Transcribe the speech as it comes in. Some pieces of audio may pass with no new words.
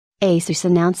ASUS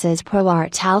announces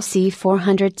ProArt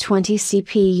LC420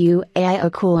 CPU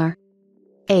AIO cooler.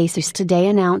 ASUS today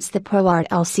announced the ProArt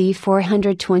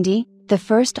LC420, the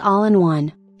first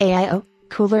all-in-one AIO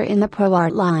cooler in the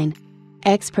ProArt line.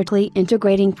 Expertly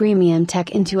integrating premium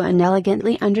tech into an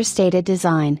elegantly understated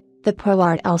design, the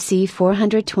ProArt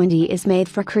LC420 is made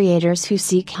for creators who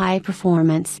seek high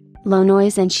performance, low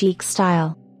noise and chic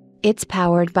style. It's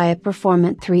powered by a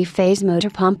performant 3-phase motor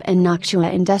pump and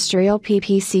Noctua industrial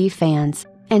PPC fans,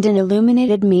 and an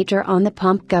illuminated meter on the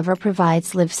pump cover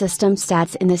provides live system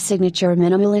stats in the signature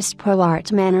minimalist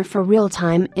ProArt manner for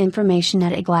real-time information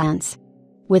at a glance.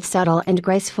 With subtle and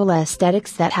graceful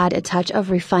aesthetics that add a touch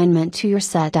of refinement to your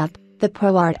setup, the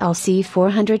ProArt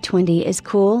LC420 is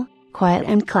cool, quiet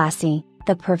and classy,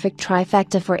 the perfect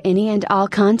trifecta for any and all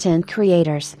content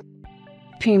creators.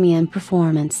 Premium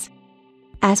performance.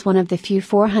 As one of the few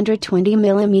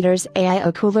 420mm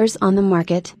AIO coolers on the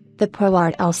market, the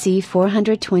ProArt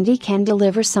LC420 can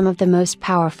deliver some of the most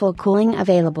powerful cooling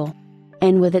available.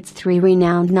 And with its 3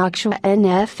 renowned Noctua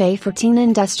NFA14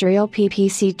 industrial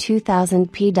PPC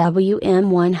 2000 PWM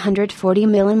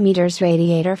 140mm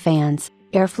radiator fans,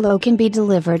 airflow can be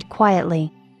delivered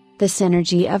quietly. The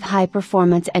synergy of high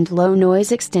performance and low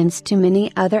noise extends to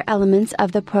many other elements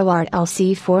of the ProArt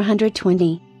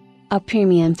LC420. A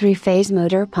premium 3-phase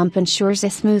motor pump ensures a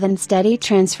smooth and steady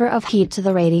transfer of heat to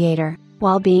the radiator,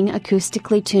 while being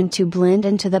acoustically tuned to blend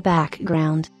into the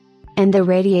background. And the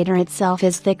radiator itself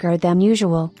is thicker than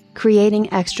usual,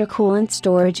 creating extra coolant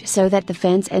storage so that the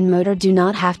fans and motor do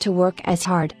not have to work as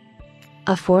hard.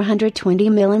 A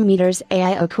 420mm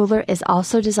AIO cooler is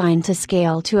also designed to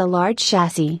scale to a large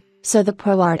chassis, so the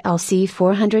ProArt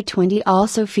LC420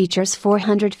 also features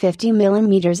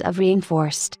 450mm of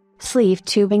reinforced sleeve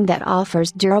tubing that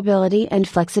offers durability and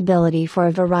flexibility for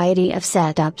a variety of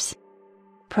setups.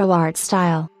 ProArt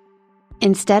style.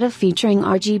 Instead of featuring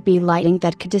RGB lighting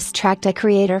that could distract a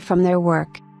creator from their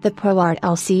work, the ProArt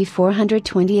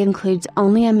LC420 includes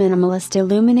only a minimalist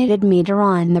illuminated meter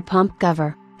on the pump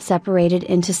cover, separated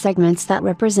into segments that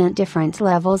represent different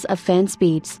levels of fan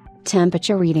speeds,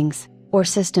 temperature readings, or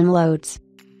system loads.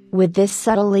 With this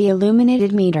subtly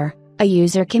illuminated meter, a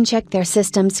user can check their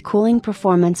system's cooling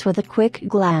performance with a quick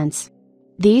glance.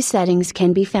 These settings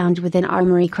can be found within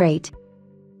Armory Crate.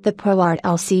 The ProArt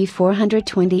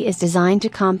LC420 is designed to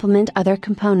complement other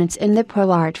components in the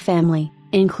ProArt family,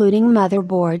 including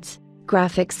motherboards,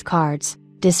 graphics cards,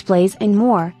 displays and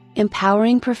more,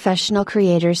 empowering professional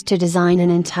creators to design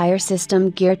an entire system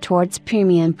geared towards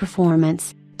premium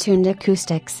performance, tuned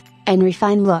acoustics, and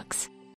refined looks.